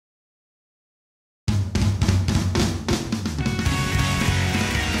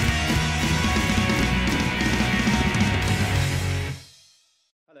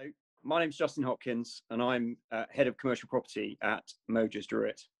My name's Justin Hopkins, and I'm Head of Commercial Property at Mogers,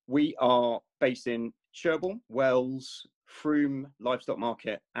 Drewett. We are based in Sherborne, Wells, Frome, Livestock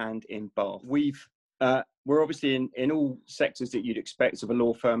Market, and in Bath. We're obviously in all sectors that you'd expect of a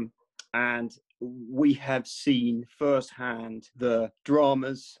law firm, and we have seen firsthand the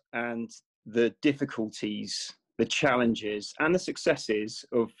dramas and the difficulties, the challenges, and the successes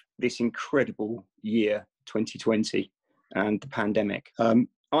of this incredible year, 2020, and the pandemic.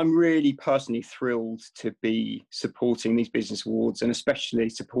 I'm really personally thrilled to be supporting these business awards, and especially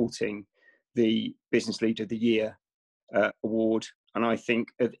supporting the Business Leader of the Year award. And I think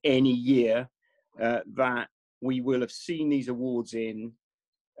of any year that we will have seen these awards in,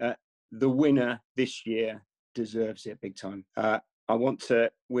 the winner this year deserves it big time. I want to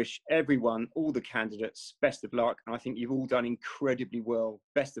wish everyone, all the candidates, best of luck. And I think you've all done incredibly well.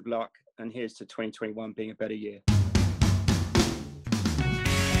 Best of luck. And here's to 2021 being a better year.